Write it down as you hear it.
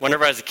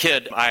Whenever I was a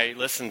kid, I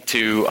listened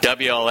to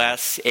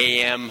WLS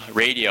AM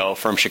radio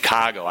from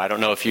Chicago. I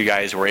don't know if you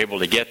guys were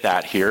able to get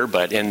that here,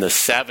 but in the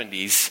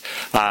 70s,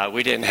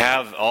 we didn't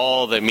have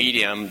all the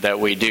medium that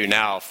we do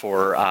now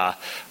for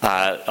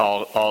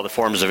all the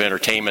forms of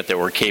entertainment that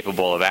we're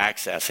capable of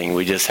accessing.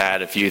 We just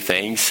had a few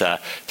things,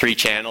 3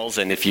 channels,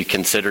 and if you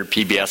considered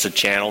PBS a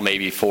channel,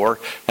 maybe 4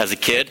 as a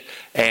kid,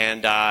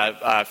 and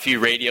a few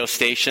radio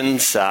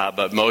stations,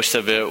 but most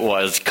of it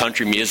was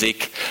country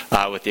music,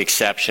 with the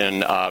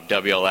exception of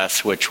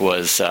WLS, which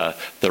was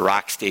the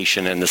rock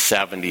station in the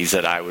 70s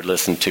that I would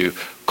listen to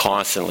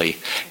constantly.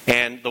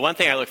 And the one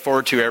thing I look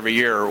forward to every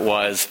year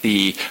was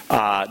the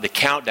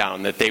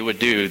countdown that they would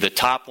do, the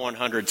top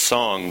 100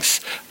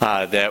 songs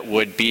that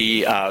would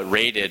be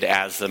rated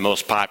as the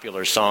most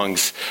popular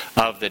songs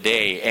of the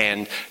day.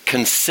 And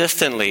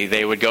consistently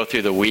they would go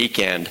through the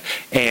weekend,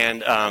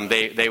 and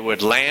they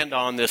would land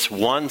on this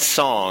one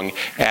song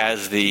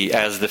as the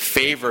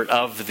favorite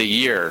of the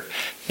year.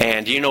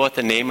 And do you know what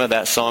the name of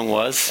that song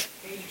was?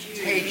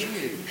 Hey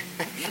Jude.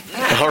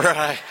 All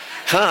right.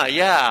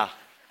 Yeah.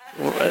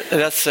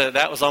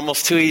 That was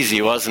almost too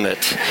easy, wasn't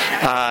it?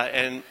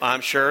 And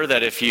I'm sure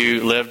that if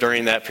you lived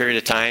during that period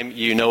of time,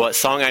 you know what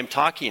song I'm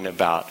talking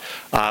about.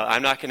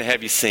 I'm not going to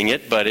have you sing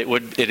it, but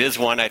it is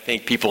one I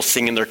think people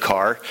sing in their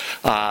car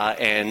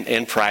and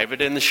in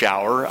private in the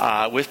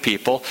shower with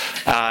people,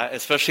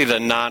 especially the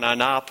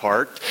na-na-na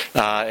part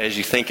as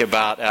you think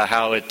about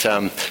how it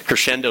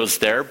crescendos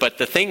there. But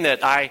the thing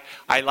that I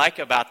like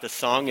about the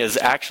song is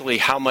actually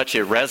how much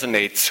it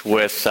resonates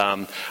with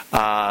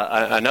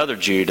another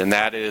Jude, and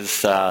that is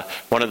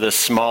one of the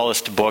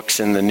smallest books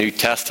in the New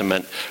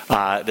Testament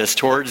that's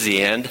towards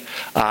the end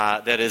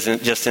that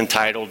isn't just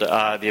entitled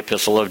the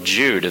Epistle of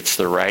Jude.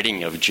 It's the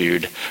writing of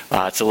Jude.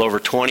 It's a little over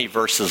 20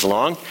 verses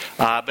long,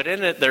 but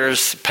in it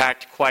there's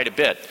packed quite a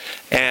bit.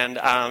 And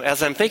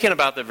as I'm thinking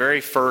about the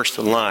very first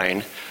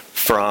line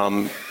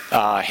from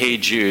Hey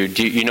Jude,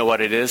 do you know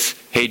what it is?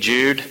 Hey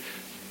Jude,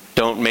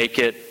 don't make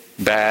it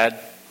bad.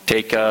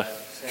 Take a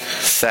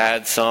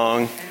sad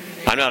song.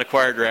 I'm not a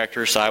choir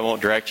director, so I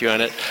won't direct you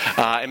on it.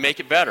 And make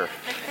it better.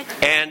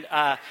 And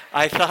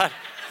I thought,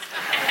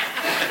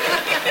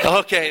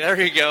 okay,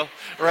 there you go.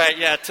 Right,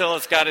 yeah,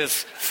 Tillis got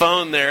his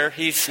phone there.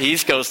 He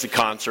goes to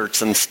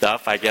concerts and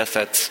stuff. I guess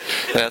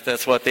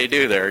that's what they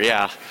do there,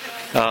 yeah.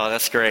 Oh,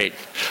 that's great.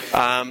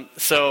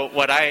 So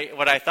what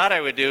I thought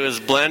I would do is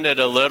blend it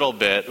a little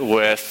bit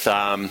with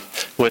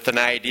an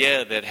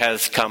idea that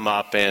has come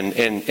up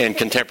in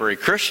contemporary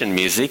Christian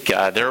music.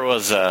 There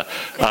was a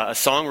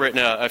song written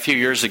a few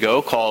years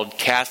ago called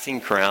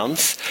Casting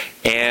Crowns,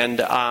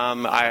 and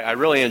I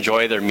really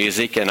enjoy their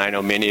music, and I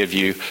know many of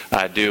you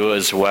do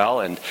as well.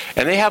 And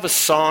they have a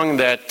song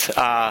that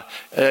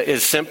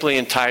is simply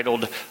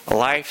entitled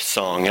Life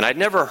Song. And I'd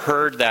never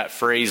heard that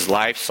phrase,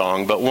 life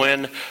song, but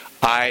when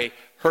I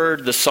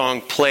heard the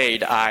song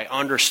played, I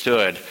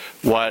understood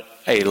what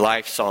a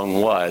life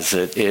song was.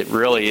 It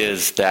really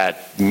is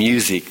that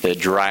music that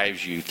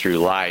drives you through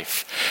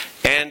life.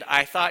 And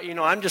I thought,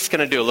 I'm just going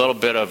to do a little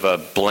bit of a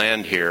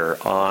blend here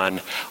on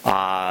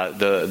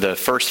the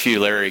first few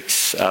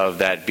lyrics of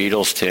that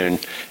Beatles tune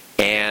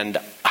and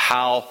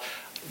how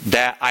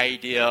that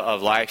idea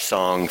of life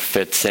song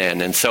fits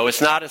in. And so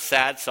it's not a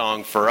sad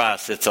song for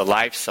us, it's a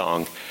life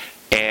song.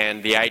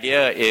 And the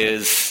idea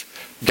is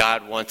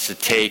God wants to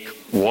take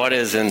what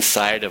is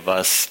inside of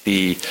us,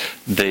 the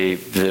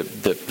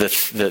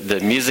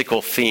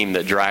musical theme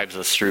that drives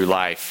us through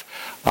life.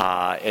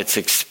 It's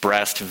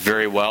expressed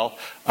very well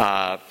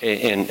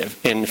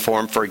in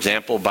form, for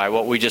example, by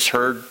what we just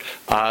heard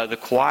the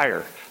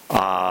choir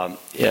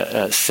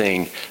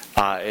sing.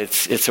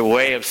 It's a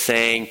way of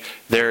saying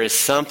there is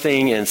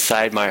something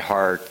inside my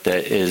heart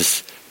that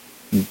is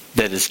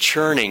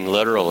churning,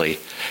 literally,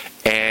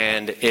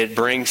 and it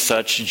brings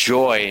such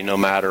joy no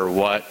matter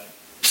what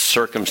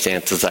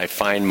circumstances I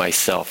find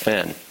myself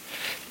in.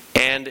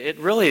 And it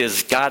really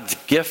is God's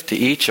gift to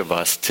each of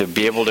us to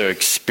be able to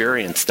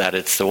experience that.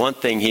 It's the one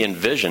thing He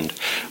envisioned.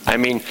 I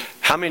mean,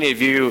 how many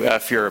of you,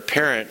 if you're a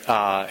parent,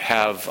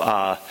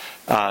 have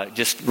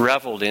just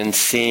reveled in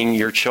seeing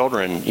your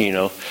children,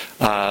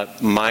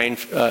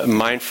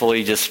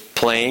 mindfully just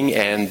playing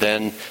and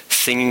then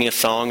singing a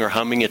song or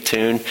humming a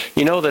tune?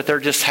 You know that they're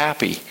just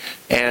happy.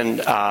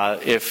 And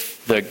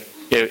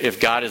if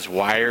God is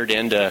wired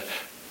into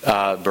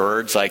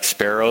birds like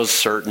sparrows,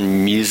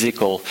 certain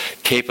musical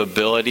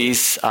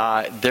capabilities,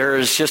 there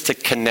is just a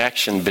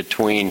connection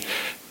between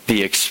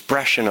the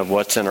expression of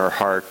what's in our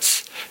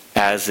hearts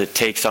as it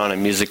takes on a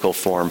musical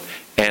form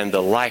and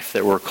the life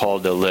that we're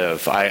called to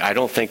live. I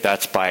don't think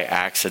that's by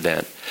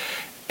accident.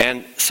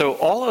 And so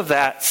all of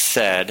that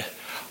said,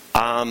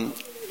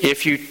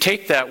 if you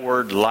take that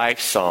word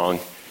life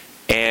song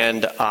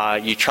and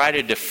you try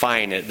to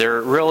define it,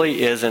 there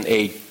really isn't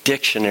a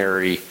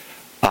dictionary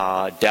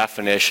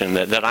definition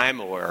that I'm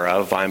aware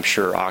of. I'm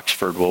sure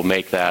Oxford will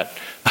make that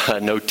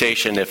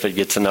notation if it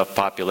gets enough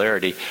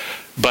popularity.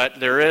 But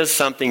there is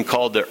something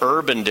called the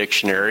Urban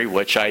Dictionary,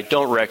 which I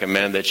don't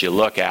recommend that you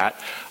look at.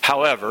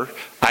 However,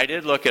 I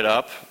did look it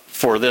up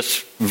for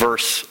this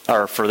verse,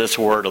 or for this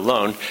word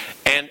alone.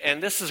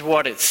 And this is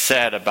what it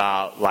said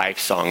about Life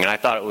Song, and I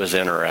thought it was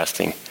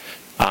interesting.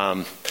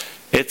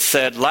 It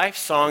said, Life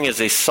Song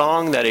is a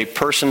song that a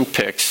person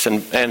picks,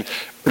 and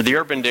the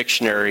Urban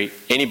Dictionary,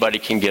 anybody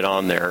can get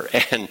on there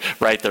and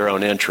write their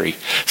own entry.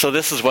 So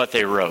this is what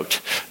they wrote.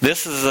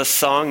 This is a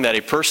song that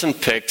a person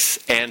picks,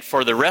 and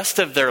for the rest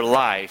of their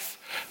life,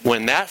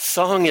 when that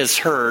song is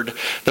heard,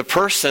 the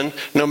person,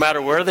 no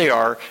matter where they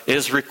are,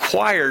 is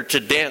required to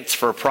dance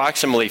for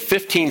approximately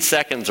 15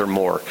 seconds or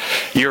more.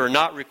 You are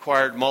not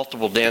required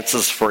multiple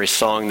dances for a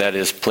song that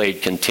is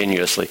played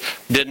continuously.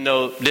 Didn't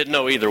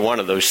know either one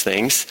of those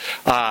things.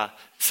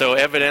 So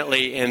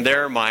evidently, in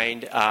their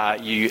mind,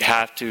 you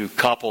have to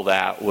couple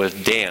that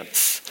with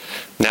dance.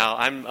 Now,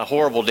 I'm a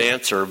horrible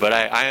dancer, but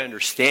I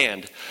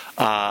understand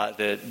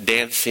that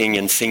dancing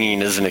and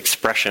singing is an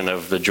expression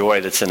of the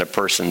joy that's in a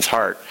person's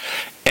heart.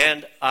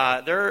 And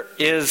there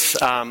is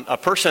a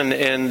person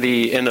in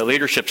the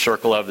leadership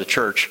circle of the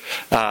church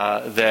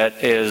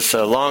that is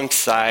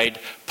alongside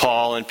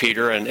Paul and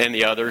Peter and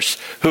the others,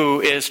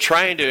 who is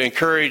trying to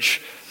encourage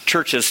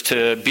churches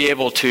to be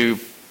able to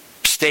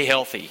stay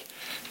healthy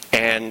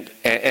and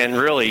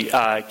really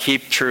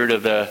keep true to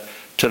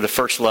the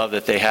first love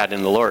that they had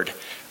in the Lord.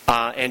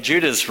 And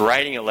Judah's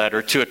writing a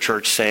letter to a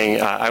church saying,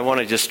 I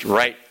want to just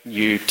write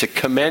you to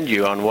commend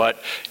you on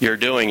what you're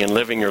doing and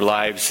living your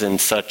lives in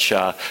such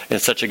a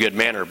good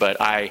manner.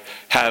 But I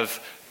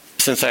have,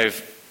 since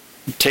I've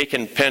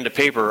taken pen to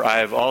paper, I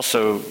have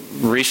also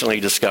recently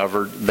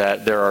discovered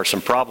that there are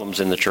some problems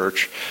in the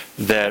church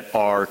that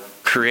are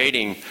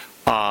creating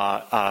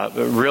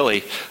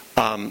really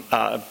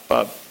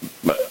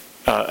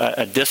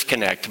a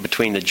disconnect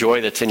between the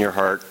joy that's in your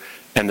heart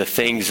and the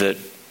things that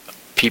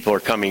people are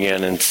coming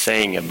in and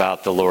saying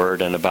about the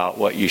Lord and about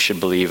what you should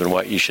believe and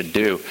what you should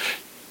do,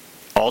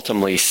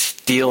 ultimately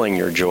stealing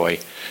your joy.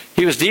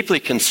 He was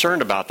deeply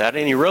concerned about that,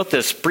 and he wrote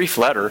this brief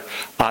letter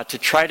to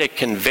try to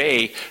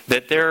convey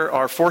that there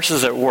are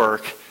forces at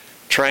work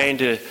trying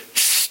to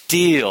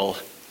steal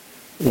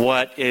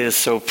what is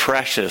so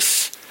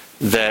precious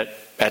that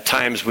at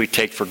times we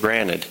take for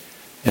granted,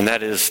 and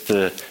that is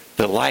the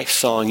life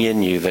song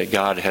in you that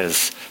God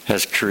has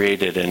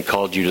created and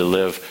called you to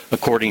live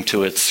according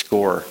to its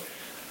score.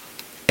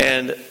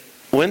 And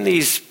when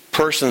these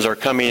persons are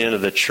coming into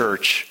the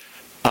church,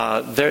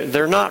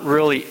 they're not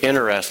really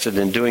interested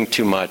in doing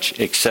too much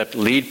except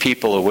lead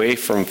people away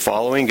from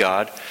following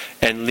God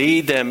and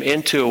lead them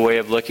into a way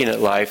of looking at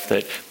life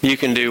that you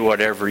can do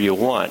whatever you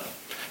want.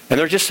 And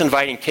they're just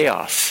inviting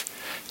chaos.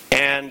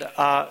 And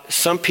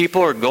some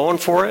people are going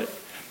for it,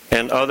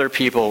 and other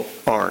people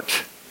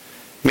aren't.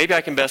 Maybe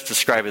I can best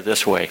describe it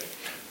this way.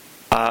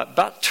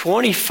 About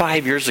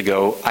 25 years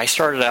ago, I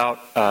started out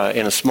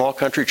in a small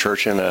country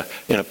church in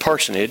a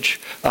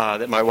parsonage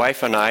that my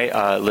wife and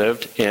I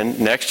lived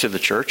in next to the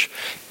church.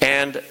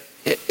 And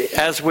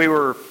as we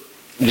were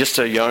just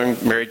a young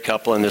married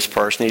couple in this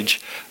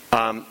parsonage,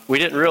 we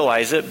didn't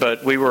realize it,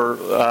 but we were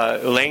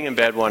laying in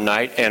bed one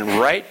night, and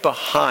right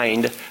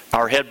behind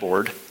our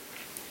headboard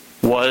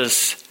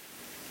was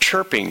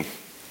chirping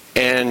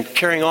and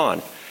carrying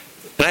on.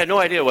 And I had no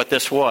idea what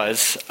this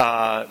was,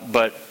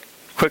 but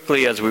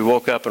quickly as we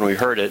woke up and we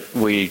heard it,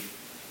 we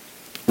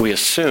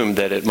assumed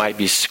that it might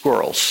be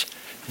squirrels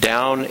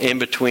down in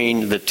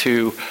between the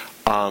two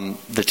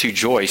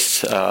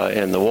joists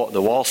and the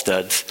wall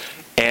studs,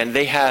 and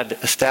they had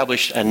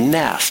established a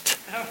nest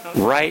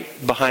right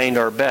behind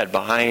our bed,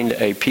 behind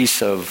a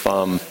piece of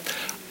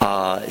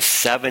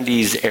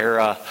 70s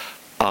era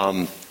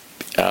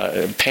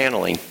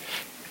paneling.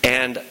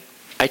 And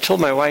I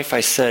told my wife,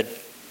 I said,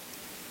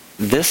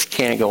 this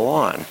can't go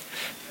on.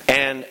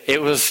 And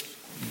it was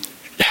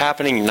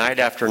happening night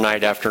after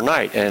night after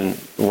night. And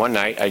one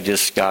night I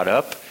just got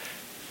up,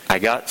 I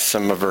got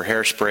some of her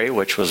hairspray,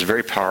 which was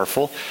very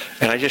powerful,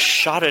 and I just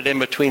shot it in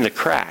between the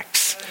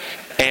cracks.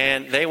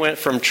 And they went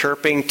from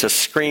chirping to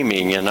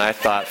screaming, and I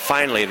thought,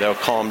 finally, they'll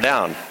calm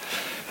down.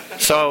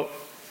 So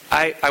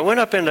I went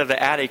up into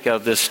the attic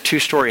of this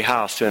 2-story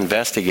house to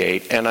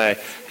investigate, and I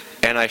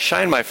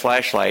shined my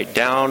flashlight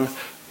down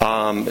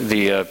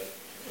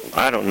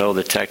I don't know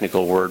the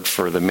technical word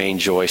for the main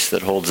joist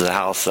that holds the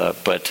house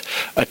up, but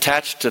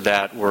attached to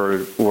that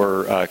were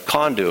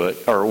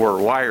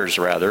wires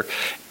rather,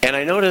 and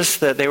I noticed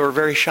that they were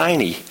very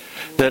shiny,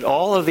 that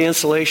all of the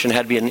insulation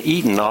had been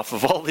eaten off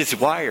of all these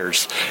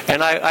wires.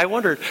 And I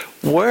wondered,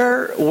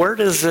 where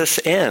does this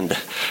end?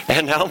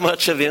 And how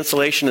much of the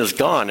insulation is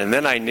gone? And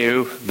then I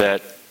knew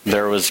that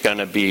there was going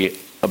to be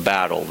a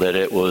battle, that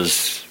it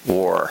was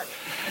war.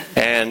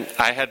 And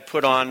I had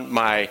put on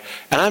and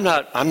I'm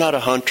not a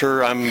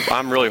hunter.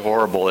 I'm really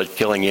horrible at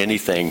killing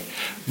anything.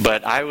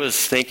 But I was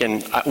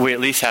thinking we at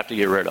least have to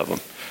get rid of them.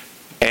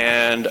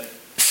 And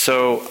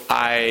so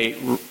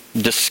I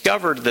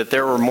discovered that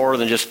there were more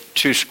than just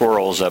 2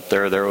 squirrels up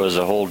there. There was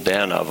a whole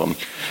den of them.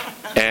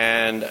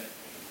 And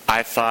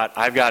I thought,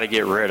 I've got to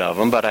get rid of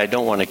them, but I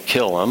don't want to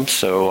kill them,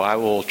 so I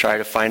will try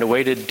to find a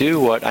way to do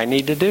what I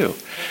need to do.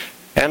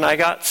 And I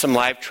got some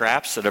live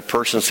traps that a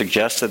person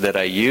suggested that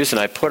I use, and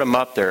I put them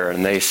up there,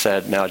 and they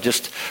said, now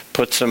just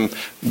put some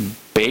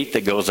bait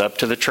that goes up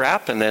to the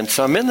trap and then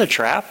some in the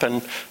trap,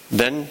 and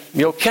then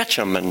you'll catch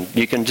them, and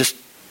you can just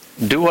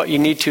do what you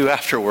need to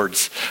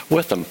afterwards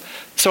with them.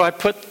 So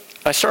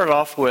I started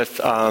off with,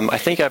 I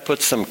think I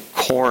put some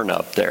corn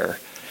up there,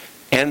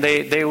 and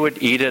they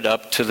would eat it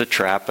up to the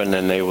trap, and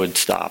then they would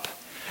stop.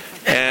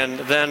 And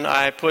then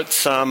I put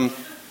some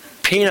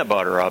peanut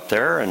butter up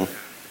there, and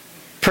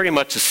pretty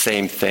much the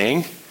same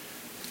thing.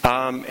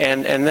 And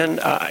then,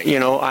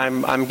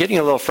 I'm getting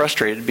a little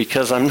frustrated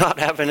because I'm not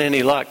having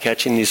any luck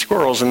catching these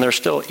squirrels, and they're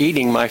still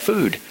eating my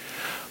food.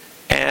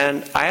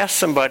 And I asked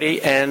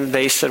somebody, and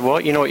they said,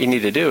 well, you know what you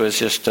need to do is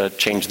just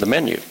change the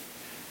menu.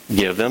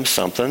 Give them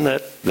something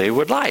that they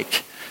would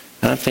like.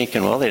 And I'm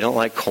thinking, well, they don't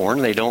like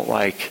corn. They don't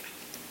like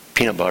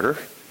peanut butter.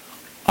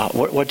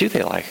 What do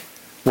they like?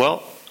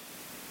 Well,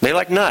 they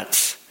like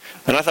nuts.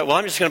 And I thought, well,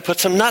 I'm just going to put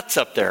some nuts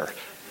up there.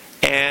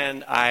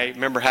 And I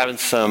remember having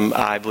some,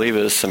 I believe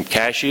it was some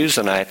cashews,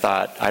 and I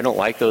thought, I don't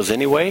like those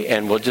anyway,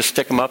 and we'll just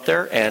stick them up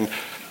there and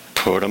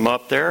put them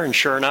up there, and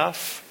sure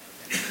enough,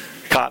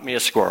 caught me a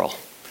squirrel.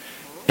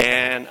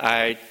 And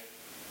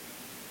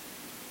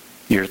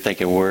you're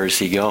thinking, where is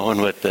he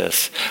going with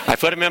this? I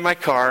put him in my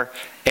car,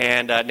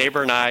 and a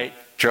neighbor and I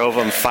drove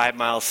him 5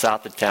 miles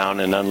south of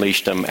town and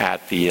unleashed him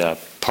at the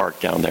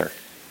park down there.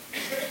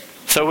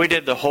 So we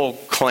did the whole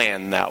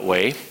clan that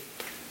way,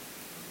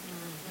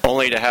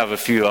 only to have a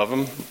few of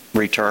them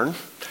return.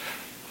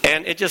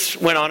 And it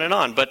just went on and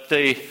on. But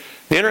the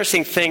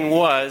interesting thing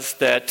was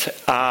that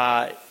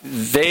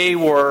they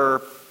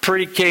were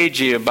pretty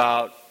cagey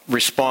about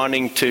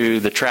responding to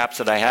the traps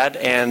that I had.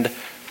 And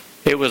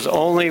it was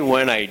only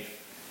when I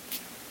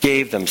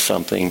gave them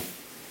something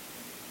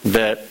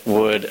that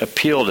would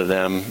appeal to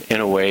them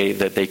in a way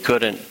that they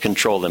couldn't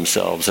control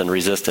themselves and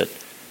resist it,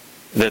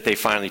 that they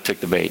finally took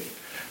the bait.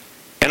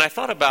 And I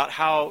thought about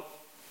how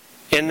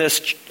in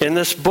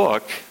this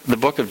book, the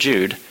book of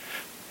Jude,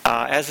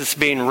 as it's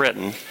being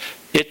written,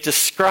 it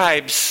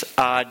describes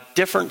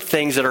different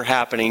things that are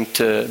happening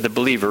to the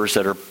believers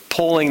that are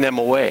pulling them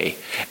away.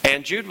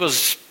 And Jude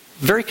was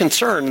very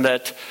concerned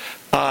that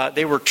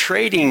they were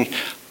trading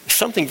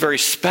something very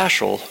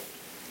special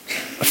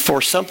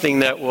for something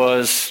that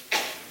was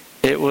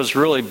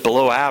really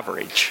below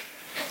average.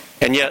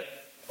 And yet,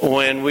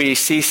 when we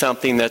see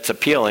something that's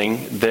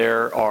appealing,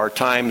 there are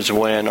times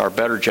when our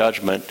better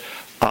judgment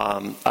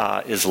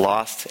is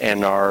lost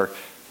and our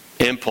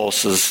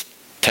impulses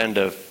tend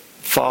to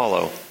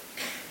follow.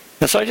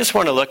 And so I just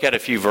want to look at a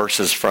few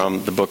verses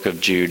from the book of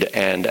Jude,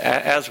 and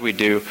as we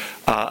do,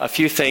 a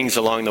few things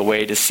along the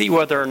way to see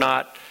whether or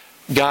not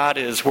God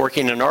is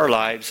working in our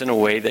lives in a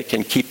way that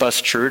can keep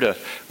us true to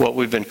what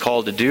we've been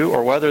called to do,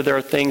 or whether there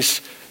are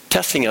things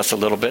testing us a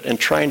little bit and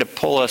trying to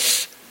pull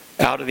us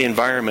out of the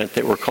environment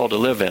that we're called to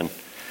live in.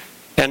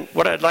 And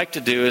what I'd like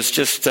to do is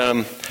just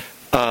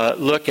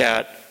look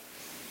at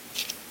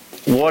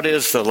what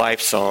is the life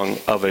song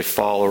of a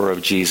follower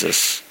of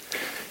Jesus.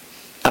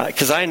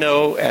 Because I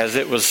know, as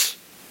it was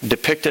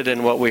depicted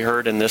in what we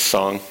heard in this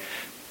song,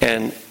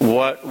 and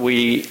what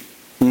we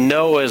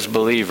know as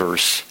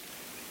believers,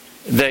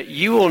 that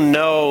you will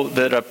know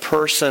that a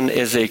person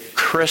is a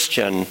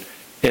Christian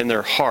in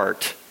their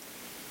heart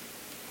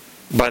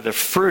by the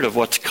fruit of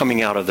what's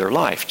coming out of their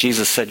life.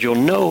 Jesus said, you'll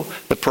know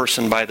the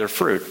person by their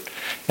fruit.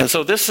 And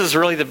so this is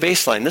really the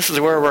baseline. This is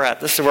where we're at.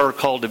 This is where we're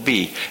called to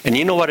be. And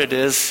you know what it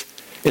is?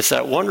 It's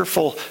that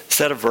wonderful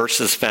set of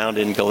verses found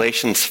in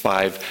Galatians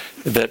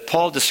 5 that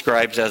Paul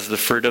describes as the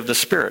fruit of the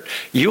Spirit.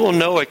 You will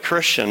know a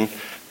Christian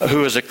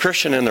who is a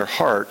Christian in their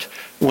heart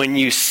when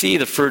you see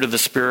the fruit of the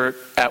Spirit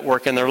at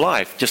work in their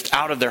life. Just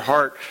out of their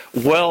heart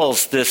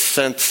wells this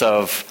sense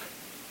of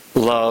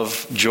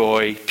love,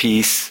 joy,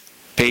 peace,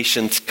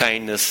 patience,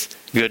 kindness,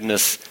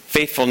 goodness,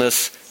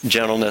 faithfulness,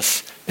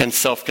 gentleness, and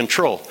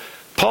self-control.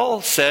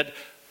 Paul said,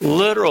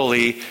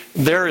 literally,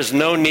 there is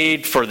no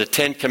need for the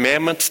 10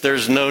 Commandments.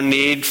 There's no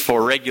need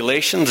for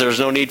regulations. There's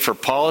no need for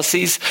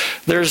policies.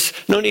 There's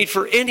no need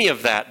for any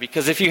of that,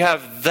 because if you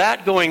have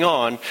that going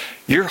on,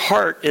 your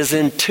heart is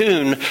in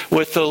tune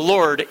with the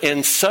Lord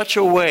in such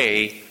a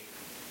way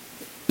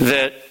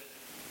that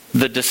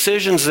the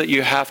decisions that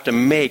you have to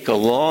make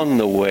along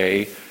the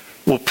way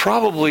will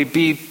probably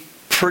be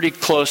pretty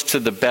close to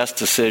the best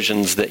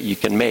decisions that you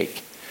can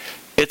make.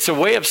 It's a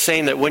way of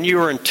saying that when you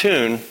are in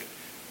tune,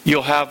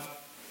 you'll have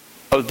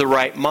the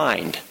right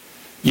mind.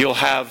 You'll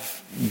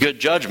have good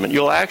judgment.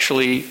 You'll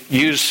actually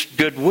use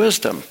good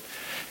wisdom.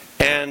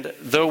 And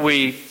though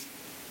we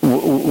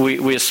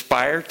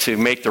aspire to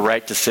make the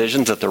right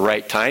decisions at the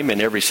right time in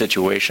every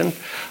situation,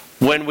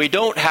 when we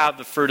don't have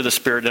the fruit of the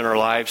Spirit in our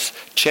lives,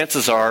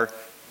 chances are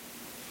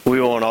we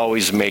won't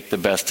always make the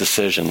best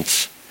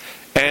decisions.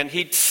 And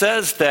he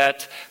says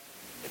that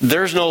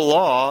there's no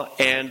law,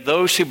 and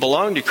those who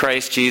belong to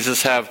Christ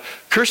Jesus have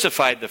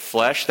crucified the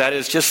flesh. That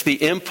is just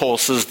the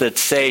impulses that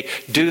say,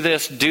 do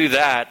this, do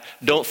that,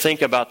 don't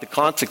think about the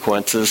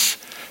consequences.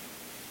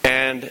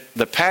 And And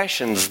the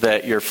passions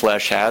that your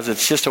flesh has,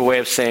 it's just a way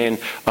of saying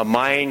a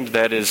mind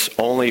that is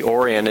only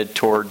oriented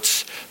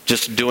towards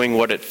just doing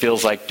what it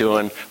feels like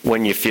doing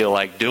when you feel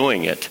like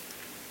doing it.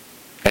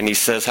 And he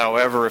says,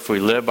 however, if we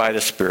live by the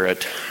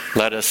Spirit,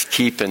 let us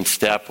keep in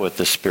step with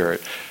the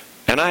Spirit.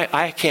 And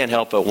I can't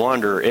help but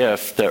wonder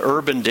if the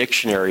Urban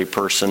Dictionary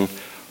person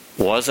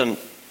wasn't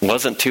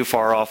too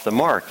far off the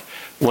mark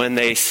when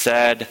they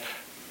said,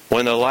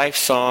 when the life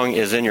song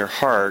is in your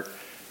heart,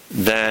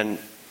 then,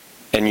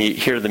 and you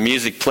hear the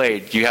music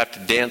played, you have to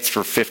dance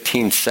for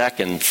 15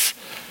 seconds.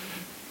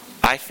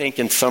 I think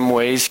in some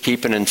ways,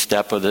 keeping in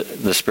step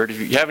with the Spirit. If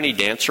you have any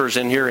dancers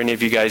in here, any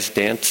of you guys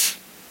dance?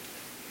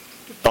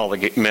 All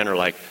the men are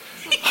like,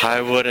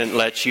 I wouldn't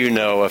let you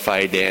know if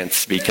I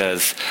dance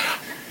because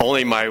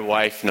only my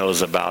wife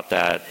knows about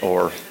that,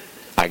 or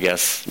I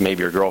guess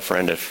maybe your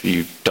girlfriend if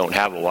you don't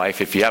have a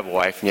wife. If you have a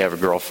wife and you have a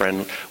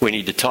girlfriend, we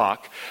need to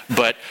talk.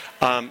 But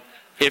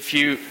if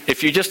you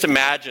just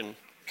imagine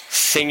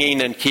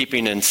singing and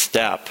keeping in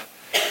step,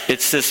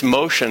 it's this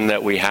motion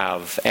that we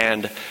have.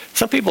 And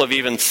some people have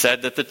even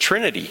said that the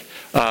Trinity,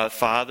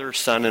 Father,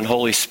 Son, and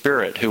Holy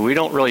Spirit, who we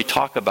don't really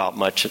talk about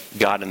much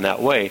God in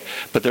that way,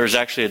 but there's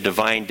actually a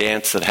divine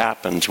dance that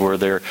happens where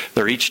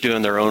they're each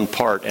doing their own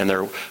part and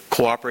they're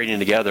cooperating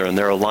together and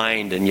they're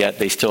aligned, and yet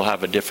they still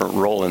have a different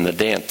role in the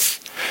dance.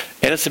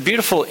 And it's a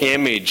beautiful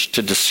image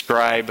to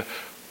describe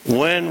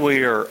when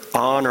we are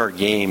on our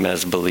game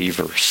as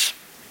believers.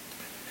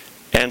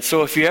 And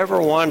so if you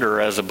ever wonder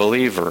as a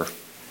believer,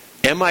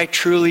 am I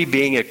truly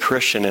being a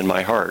Christian in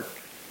my heart?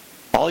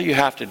 All you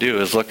have to do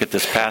is look at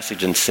this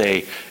passage and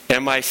say,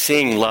 am I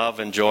seeing love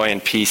and joy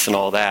and peace and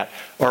all that?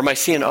 Or am I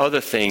seeing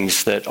other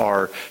things that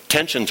are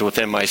tensions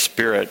within my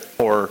spirit,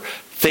 or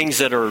things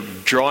that are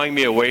drawing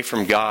me away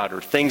from God,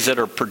 or things that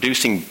are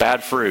producing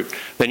bad fruit?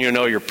 Then you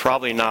know you're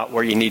probably not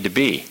where you need to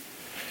be.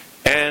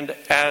 And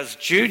as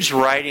Jude's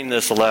writing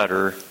this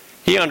letter,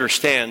 he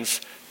understands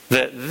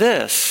that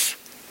this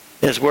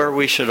is where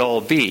we should all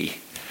be.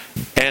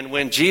 And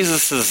when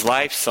Jesus'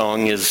 life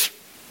song is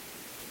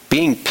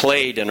being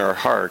played in our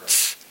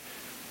hearts,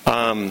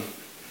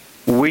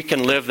 we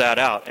can live that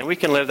out. And we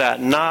can live that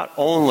not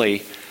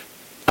only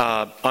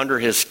under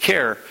his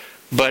care,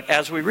 but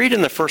as we read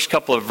in the first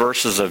couple of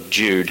verses of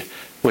Jude,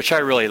 which I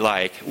really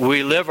like,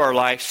 we live our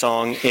life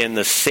song in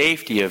the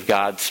safety of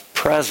God's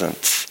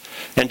presence.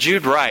 And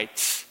Jude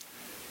writes,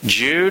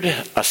 Jude,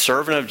 a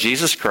servant of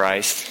Jesus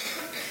Christ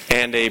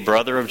and a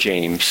brother of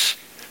James,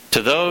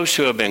 to those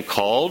who have been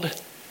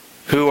called,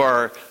 who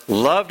are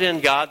loved in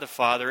God the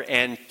Father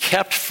and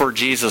kept for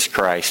Jesus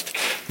Christ,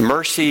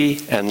 mercy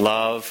and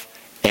love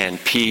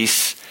and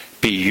peace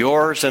be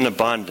yours in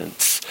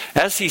abundance.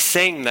 As he's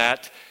saying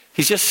that,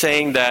 he's just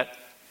saying that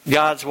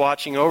God's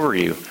watching over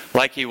you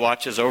like he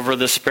watches over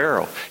the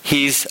sparrow.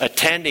 He's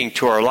attending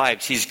to our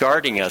lives. He's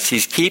guarding us.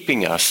 He's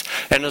keeping us.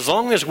 And as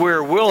long as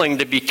we're willing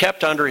to be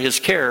kept under his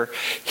care,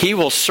 he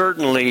will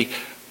certainly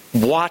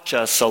watch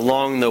us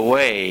along the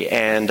way.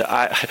 And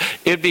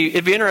it'd be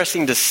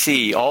interesting to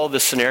see all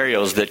the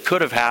scenarios that could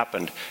have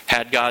happened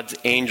had God's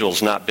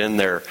angels not been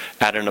there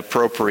at an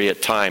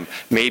appropriate time.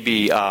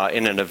 Maybe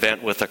in an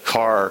event with a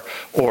car,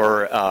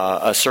 or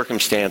a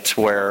circumstance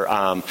where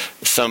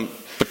some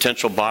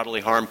potential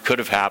bodily harm could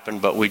have happened,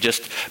 but we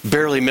just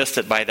barely missed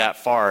it by that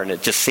far, and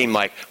it just seemed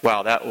like,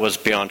 wow, that was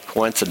beyond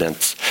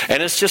coincidence.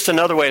 And it's just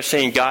another way of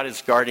saying God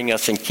is guarding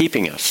us and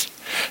keeping us.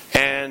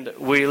 And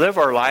we live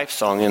our life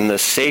song in the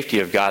safety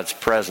of God's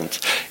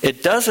presence.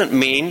 It doesn't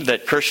mean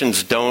that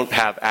Christians don't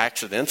have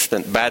accidents,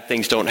 that bad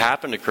things don't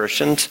happen to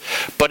Christians,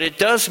 but it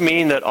does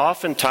mean that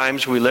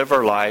oftentimes we live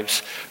our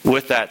lives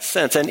with that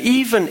sense. And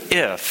even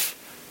if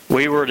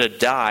we were to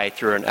die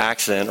through an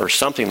accident or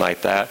something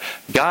like that,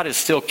 God is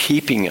still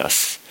keeping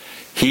us.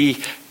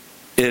 He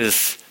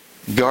is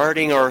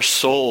guarding our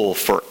soul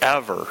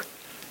forever.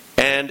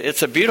 And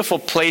it's a beautiful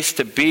place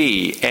to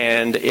be.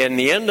 And in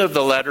the end of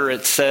the letter,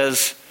 it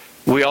says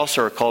we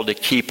also are called to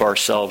keep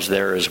ourselves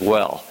there as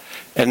well.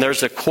 And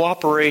there's a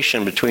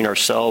cooperation between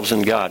ourselves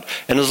and God.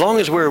 And as long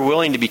as we're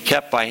willing to be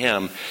kept by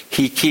him,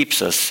 he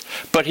keeps us.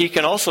 But he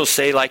can also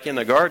say, like in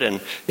the garden,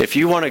 if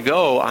you want to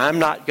go, I'm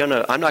not going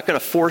to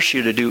force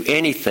you to do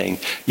anything.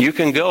 You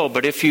can go,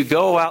 but if you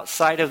go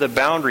outside of the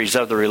boundaries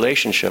of the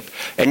relationship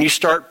and you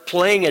start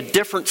playing a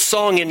different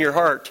song in your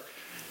heart,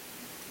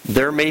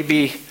 there may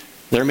be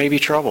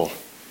trouble,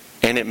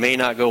 and it may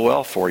not go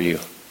well for you.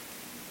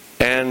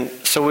 And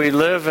so we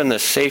live in the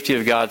safety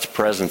of God's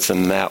presence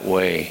in that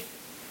way.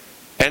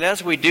 And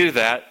as we do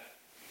that,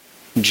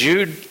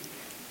 Jude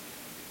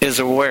is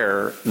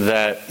aware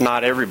that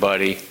not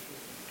everybody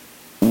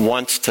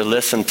wants to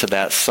listen to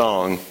that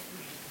song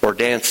or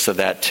dance to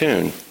that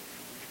tune.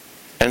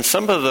 And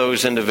some of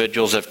those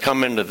individuals have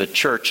come into the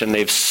church and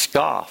they've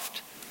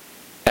scoffed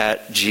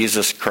at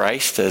Jesus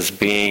Christ as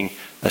being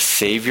a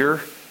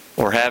Savior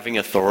or having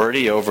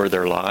authority over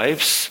their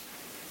lives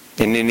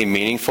in any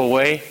meaningful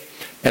way.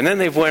 And then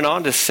they've went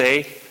on to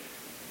say,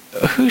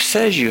 who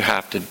says you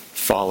have to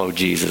follow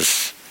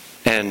Jesus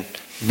and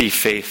be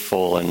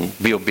faithful and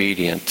be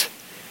obedient?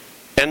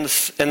 And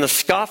the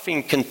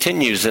scoffing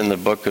continues in the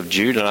book of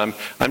Jude, and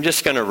I'm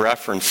just going to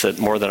reference it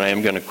more than I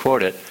am going to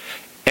quote it.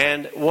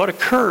 And what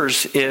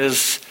occurs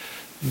is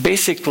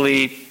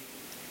basically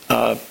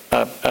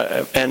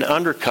an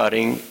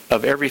undercutting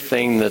of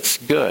everything that's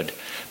good.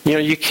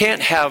 You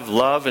can't have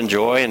love and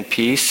joy and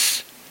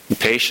peace and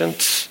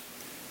patience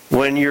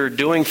when you're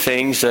doing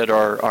things that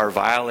are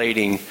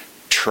violating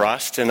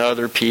trust in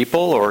other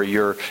people, or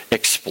you're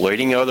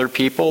exploiting other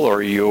people,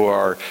 or you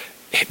are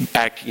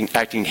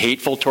acting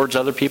hateful towards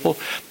other people.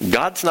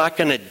 God's not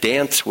going to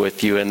dance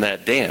with you in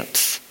that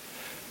dance.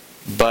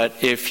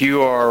 But if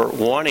you are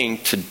wanting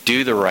to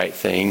do the right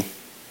thing,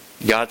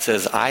 God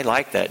says, I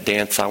like that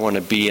dance. I want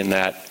to be in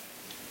that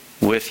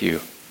with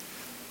you.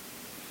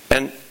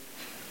 And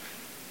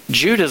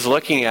Jude is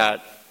looking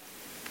at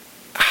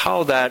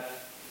how that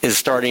is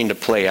starting to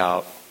play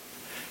out.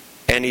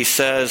 And he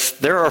says,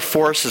 there are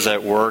forces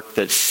at work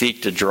that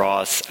seek to draw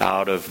us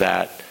out of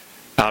that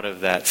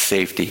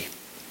safety.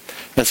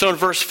 And so in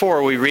verse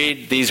 4 we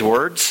read these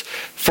words,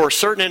 for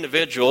certain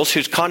individuals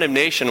whose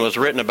condemnation was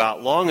written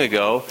about long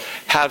ago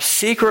have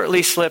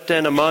secretly slipped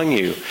in among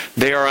you.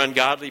 They are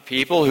ungodly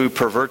people who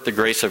pervert the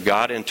grace of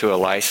God into a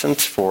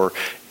license for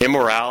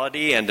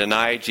immorality and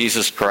deny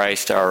Jesus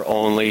Christ, our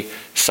only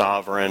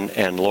sovereign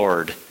and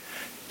Lord.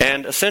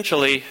 And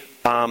essentially,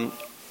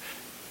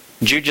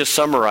 Jude just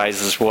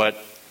summarizes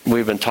what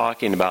we've been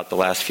talking about the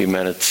last few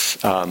minutes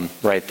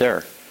right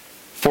there.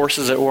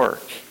 Forces at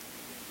work.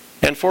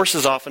 And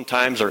forces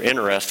oftentimes are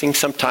interesting.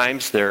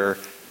 Sometimes they're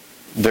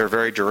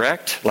very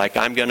direct, like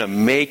I'm going to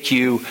make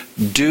you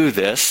do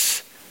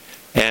this.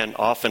 And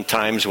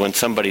oftentimes when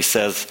somebody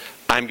says,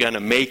 I'm going to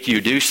make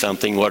you do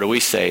something, what do we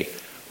say?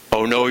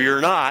 Oh, no,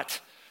 you're not.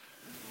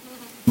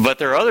 But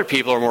there are other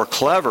people who are more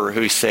clever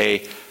who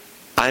say,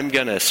 I'm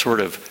going to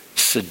sort of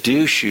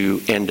seduce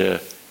you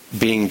into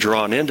being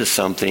drawn into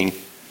something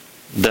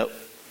that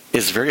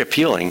is very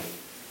appealing.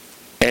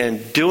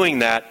 And doing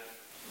that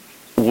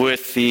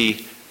with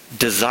the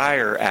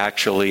desire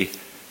actually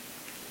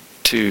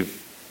to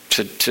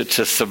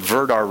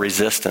subvert our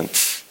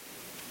resistance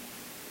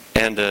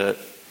and to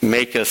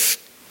make us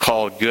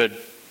call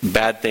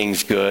bad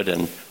things good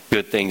and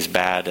good things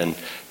bad, and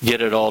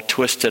get it all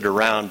twisted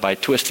around by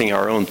twisting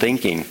our own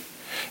thinking.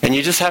 And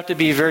you just have to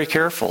be very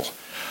careful.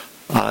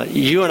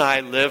 You and I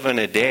live in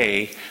a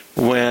day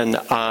when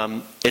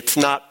it's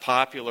not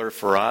popular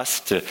for us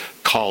to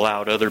call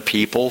out other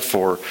people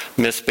for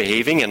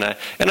misbehaving, and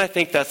I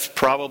think that's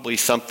probably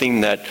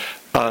something that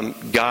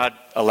God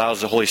allows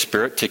the Holy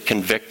Spirit to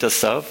convict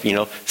us of,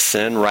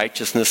 sin,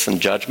 righteousness,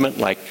 and judgment,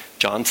 like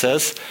John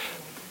says.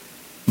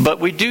 But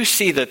we do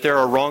see that there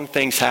are wrong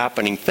things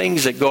happening,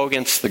 things that go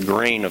against the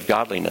grain of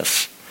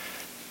godliness.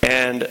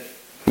 And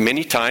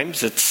many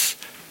times it's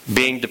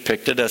being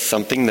depicted as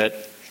something that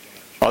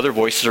other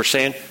voices are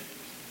saying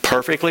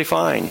perfectly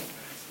fine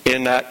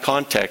in that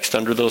context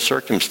under those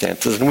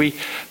circumstances. And we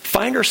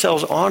find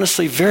ourselves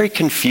honestly very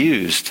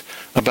confused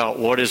about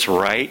what is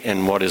right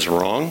and what is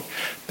wrong.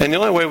 And the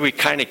only way we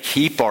kind of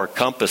keep our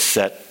compass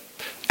set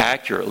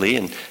accurately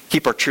and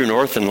keep our true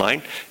north in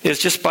line is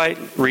just by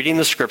reading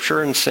the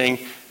scripture and saying,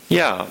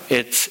 yeah,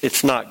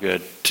 it's not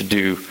good to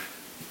do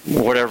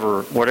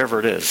whatever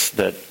it is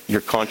that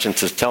your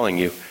conscience is telling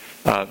you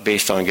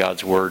based on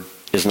God's word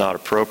is not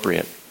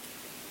appropriate.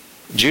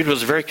 Jude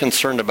was very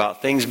concerned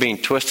about things being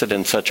twisted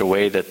in such a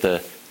way that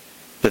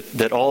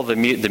that all the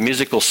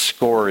musical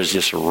score is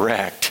just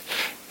wrecked,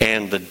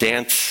 and the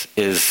dance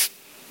is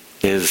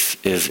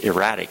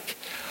erratic.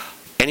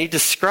 And he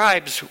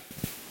describes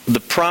the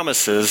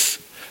promises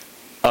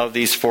of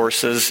these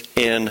forces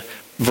in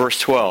verse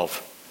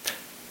 12.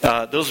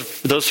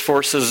 Those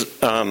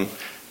forces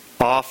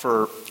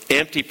offer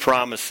empty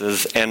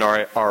promises and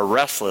are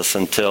restless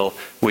until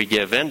we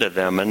give in to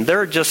them, and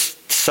they're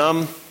just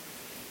some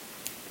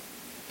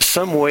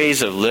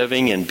ways of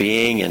living and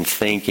being and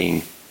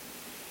thinking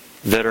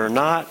that are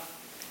not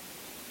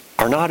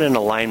in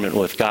alignment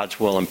with God's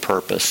will and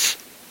purpose.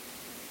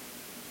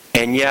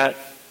 And yet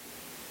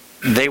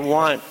they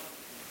want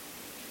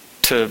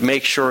to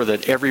make sure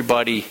that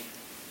everybody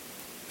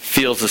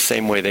feels the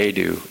same way they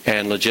do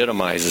and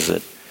legitimizes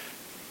it.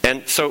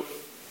 And so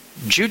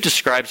Jude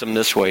describes them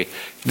this way.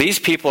 These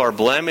people are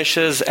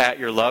blemishes at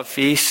your love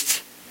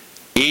feast,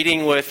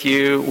 eating with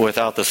you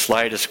without the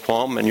slightest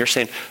qualm. And you're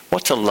saying,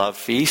 what's a love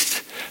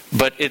feast?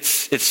 But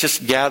it's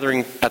just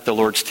gathering at the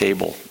Lord's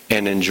table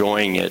and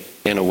enjoying it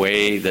in a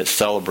way that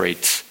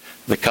celebrates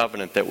the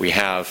covenant that we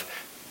have.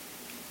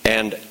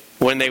 And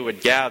when they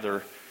would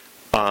gather,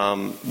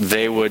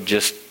 they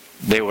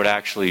would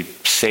actually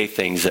say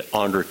things that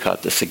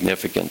undercut the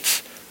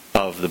significance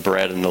of the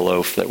bread and the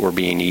loaf that were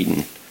being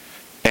eaten.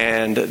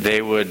 And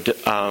they would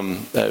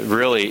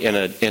really, in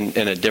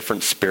a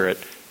different spirit,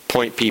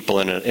 point people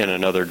in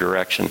another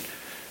direction.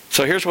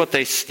 So here's what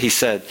he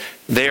said.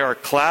 They are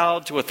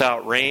clouds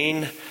without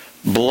rain,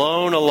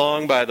 blown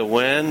along by the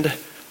wind,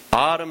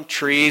 autumn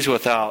trees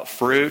without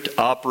fruit,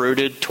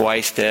 uprooted,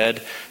 twice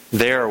dead.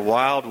 They are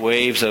wild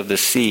waves of the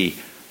sea,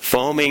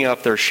 foaming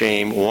up their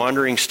shame,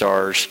 wandering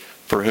stars,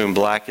 for whom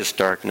blackest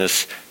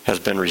darkness has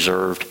been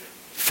reserved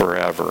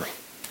forever.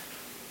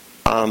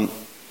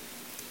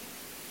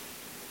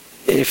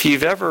 If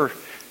you've ever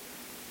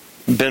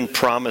been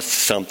promised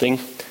something,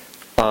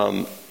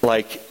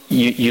 like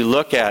you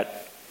look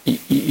at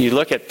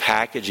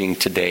packaging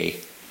today,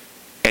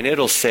 and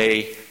it'll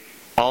say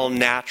all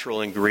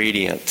natural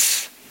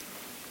ingredients,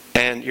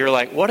 and you're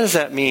like, what does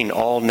that mean,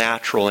 all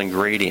natural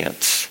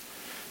ingredients?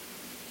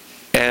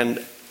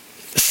 And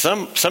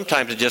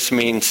sometimes it just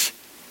means,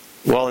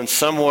 well, in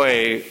some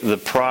way the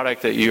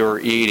product that you're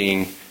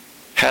eating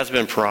has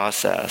been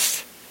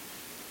processed,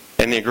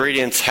 and the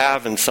ingredients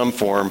have in some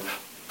form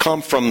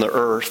come from the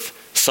earth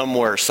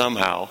somewhere,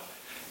 somehow.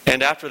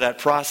 And after that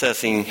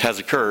processing has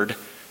occurred,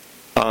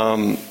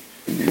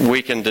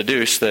 we can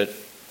deduce that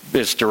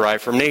it's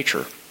derived from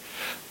nature.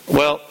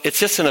 Well,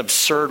 it's just an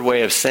absurd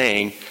way of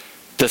saying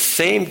the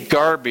same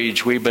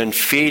garbage we've been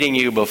feeding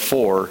you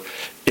before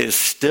is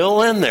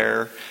still in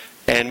there,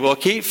 and we'll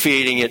keep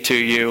feeding it to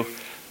you,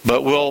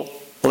 but we'll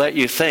let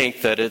you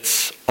think that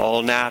it's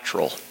all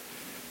natural.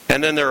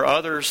 And then there are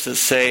others that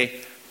say,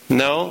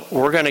 no,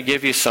 we're going to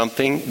give you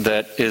something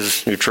that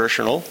is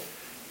nutritional,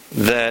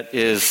 that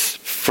is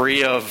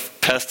free of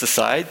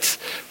pesticides,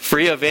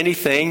 free of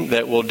anything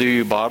that will do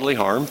you bodily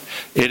harm.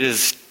 It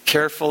is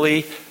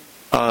carefully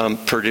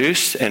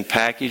produced and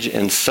packaged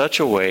in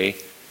such a way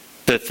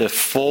that the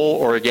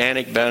full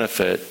organic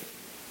benefit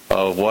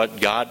of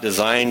what God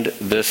designed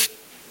this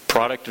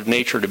product of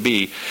nature to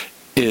be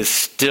is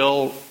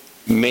still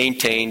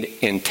maintained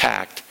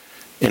intact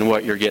in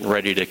what you're getting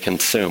ready to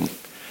consume.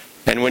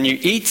 And when you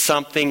eat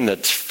something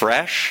that's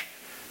fresh,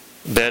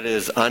 that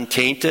is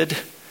untainted,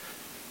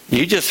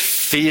 you just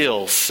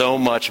feel so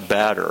much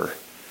better.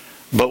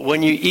 But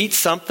when you eat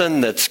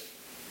something that's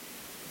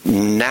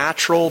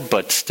natural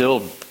but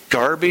still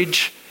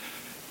garbage,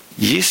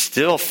 you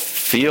still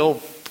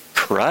feel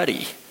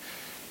cruddy.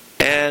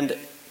 And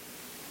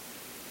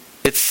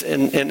it's,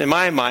 in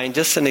my mind,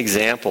 just an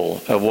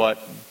example of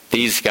what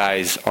these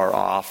guys are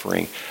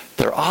offering.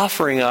 They're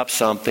offering up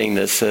something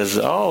that says,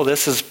 oh,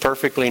 this is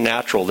perfectly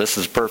natural, this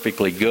is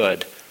perfectly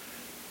good.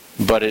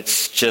 But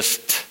it's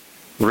just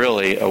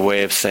really a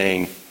way of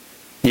saying,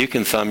 you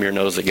can thumb your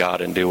nose at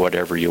God and do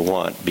whatever you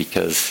want,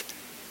 because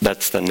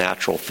that's the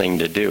natural thing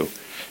to do.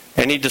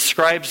 And he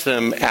describes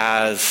them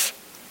as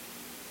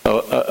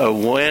a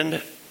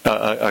wind,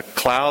 a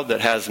cloud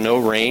that has no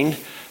rain,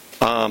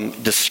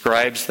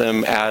 describes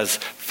them as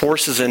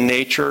forces in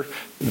nature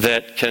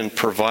that can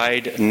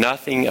provide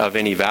nothing of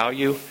any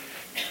value.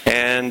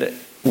 And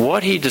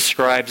what he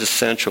describes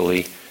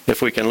essentially,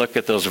 if we can look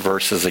at those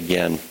verses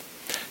again,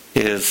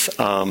 is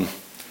the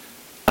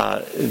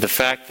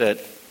fact that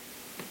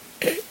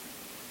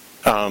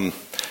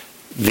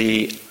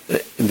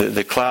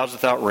the clouds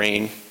without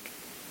rain,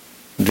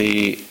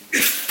 the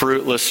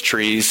fruitless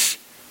trees,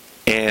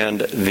 and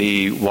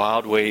the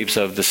wild waves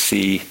of the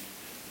sea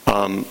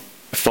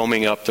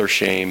foaming up their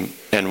shame,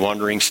 and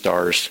wandering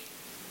stars.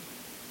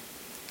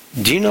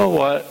 Do you know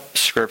what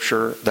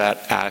scripture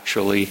that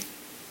actually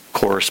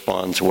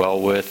corresponds well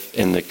with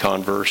in the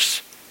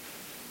converse?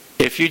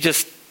 If you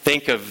just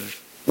think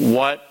of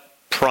what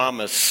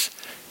promise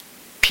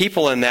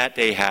people in that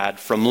day had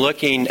from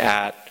looking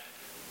at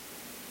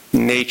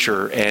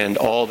nature and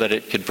all that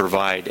it could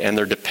provide and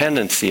their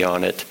dependency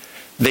on it,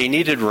 they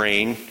needed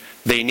rain.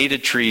 They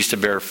needed trees to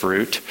bear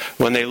fruit.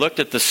 When they looked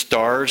at the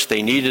stars,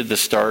 they needed the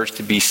stars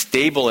to be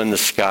stable in the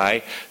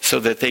sky so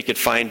that they could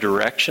find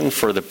direction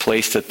for the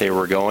place that they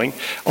were going.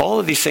 All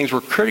of these things were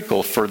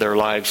critical for their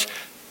lives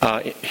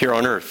here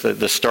on earth.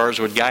 The stars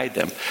would guide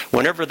them.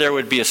 Whenever there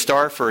would be a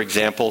star, for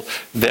example,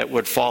 that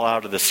would fall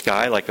out of the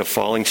sky like a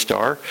falling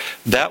star,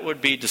 that would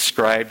be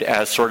described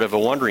as sort of a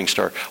wandering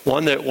star.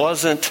 One that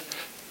wasn't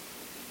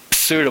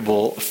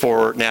suitable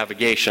for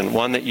navigation,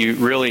 one that you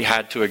really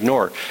had to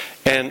ignore.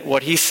 And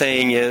what he's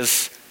saying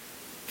is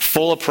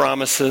full of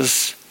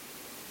promises,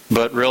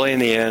 but really in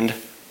the end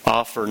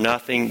offer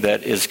nothing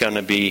that is going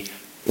to be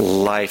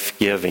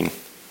life-giving.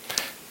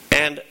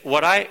 And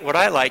what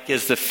I like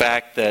is the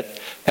fact that,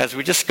 as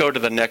we just go to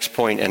the next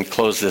point and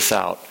close this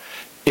out,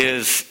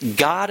 is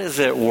God is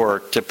at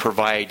work to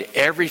provide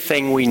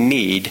everything we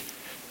need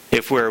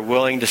if we're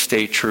willing to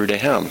stay true to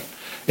Him.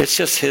 It's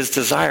just His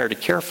desire to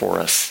care for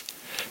us.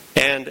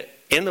 And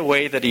in the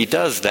way that He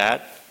does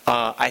that,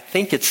 I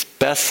think it's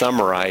best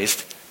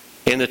summarized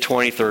in the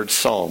 23rd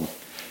Psalm.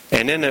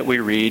 And in it we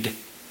read,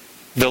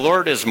 "The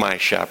Lord is my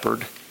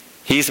shepherd.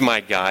 He's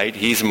my guide.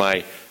 He's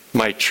my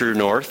true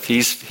north.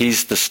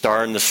 He's the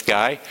star in the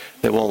sky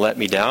that won't let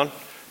me down.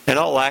 And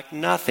I'll lack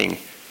nothing,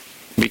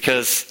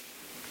 because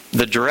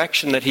the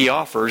direction that He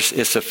offers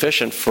is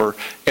sufficient for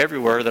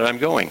everywhere that I'm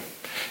going.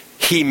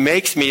 He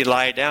makes me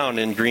lie down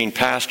in green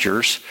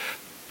pastures,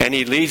 and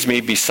He leads me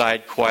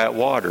beside quiet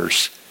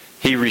waters.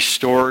 He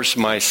restores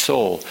my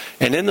soul."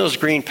 And in those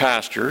green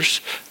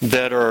pastures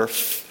that are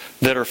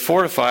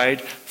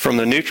fortified from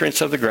the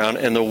nutrients of the ground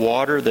and the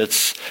water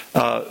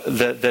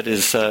that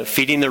is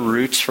feeding the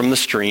roots from the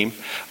stream,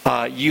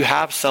 you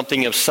have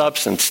something of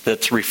substance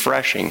that's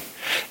refreshing.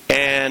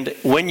 And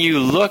when you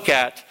look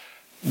at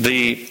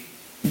the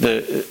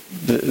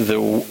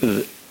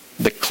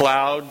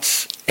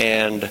clouds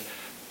and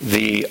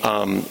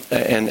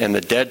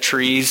the dead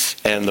trees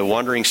and the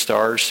wandering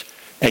stars,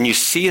 and you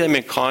see them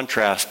in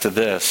contrast to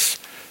this,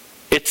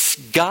 it's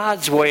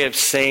God's way of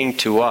saying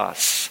to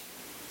us,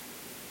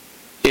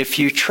 if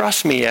you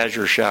trust me as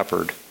your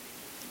shepherd,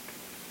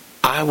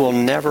 I will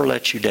never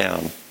let you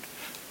down.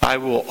 I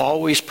will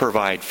always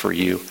provide for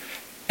you,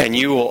 and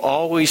you will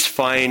always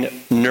find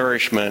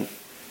nourishment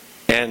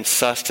and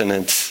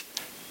sustenance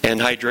and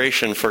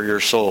hydration for your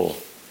soul.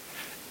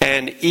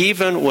 And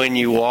even when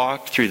you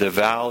walk through the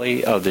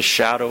valley of the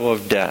shadow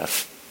of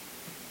death,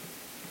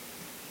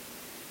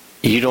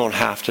 you don't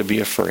have to be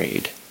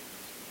afraid,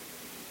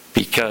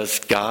 because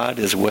God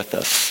is with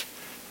us.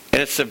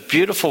 And it's a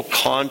beautiful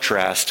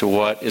contrast to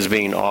what is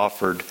being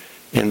offered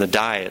in the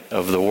diet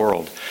of the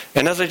world.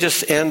 And as I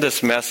just end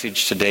this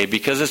message today,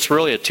 because it's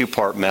really a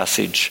two-part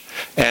message,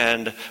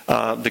 and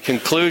the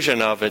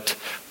conclusion of it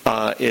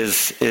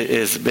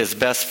is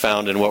best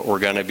found in what we're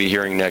going to be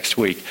hearing next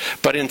week.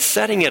 But in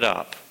setting it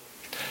up,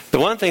 the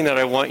one thing that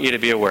I want you to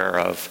be aware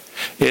of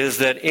is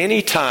that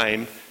any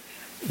time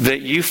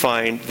that you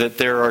find that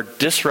there are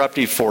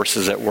disruptive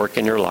forces at work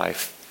in your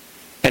life,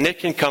 and it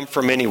can come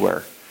from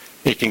anywhere.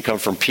 It can come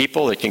from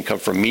people, it can come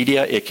from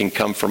media, it can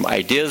come from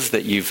ideas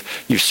that you've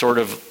sort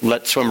of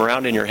let swim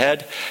around in your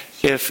head.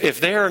 If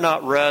they are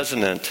not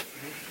resonant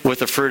with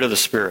the fruit of the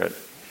Spirit,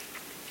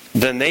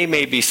 then they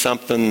may be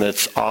something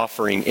that's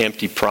offering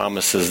empty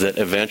promises that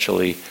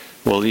eventually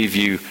will leave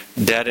you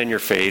dead in your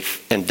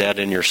faith and dead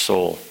in your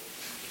soul.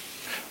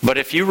 But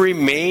if you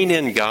remain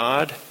in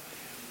God,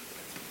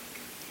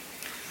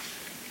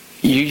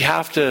 you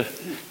have to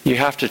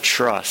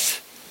trust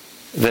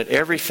that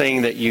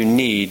everything that you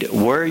need,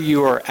 where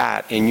you are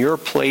at in your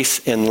place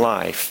in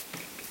life,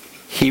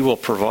 He will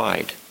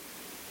provide.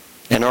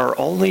 And our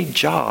only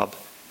job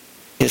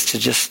is to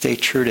just stay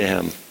true to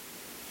Him.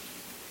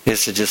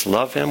 Is to just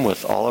love Him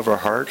with all of our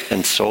heart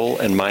and soul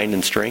and mind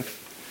and strength.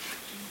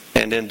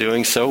 And in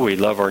doing so, we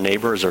love our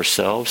neighbor as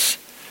ourselves.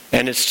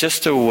 And it's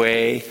just a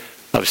way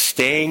of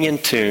staying in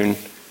tune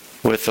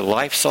with the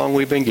life song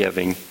we've been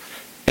giving,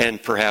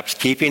 and perhaps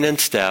keeping in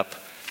step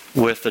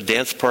with the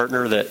dance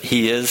partner that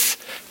He is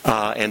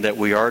and that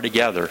we are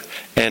together.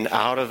 And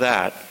out of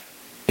that,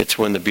 it's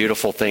when the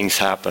beautiful things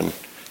happen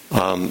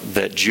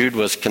that Jude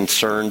was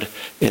concerned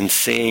in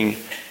seeing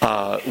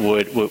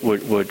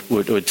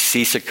would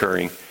cease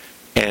occurring.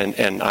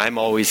 And I'm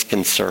always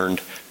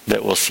concerned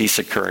that will cease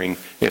occurring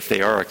if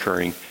they are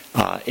occurring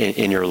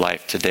in your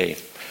life today.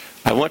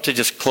 I want to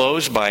just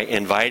close by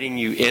inviting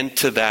you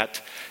into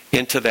that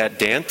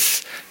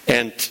dance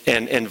and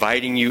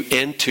inviting you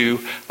into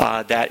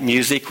that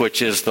music,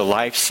 which is the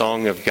life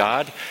song of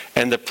God.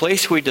 And the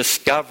place we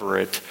discover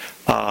it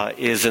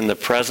is in the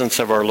presence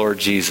of our Lord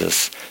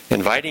Jesus,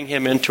 inviting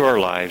Him into our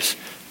lives,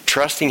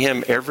 trusting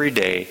Him every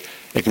day,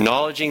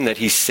 acknowledging that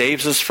He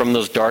saves us from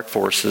those dark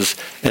forces,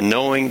 and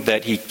knowing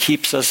that He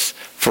keeps us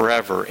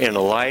forever in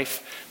a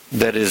life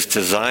that is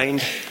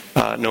designed,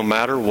 no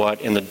matter what,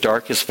 in the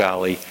darkest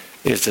valley,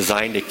 is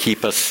designed to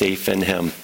keep us safe in Him.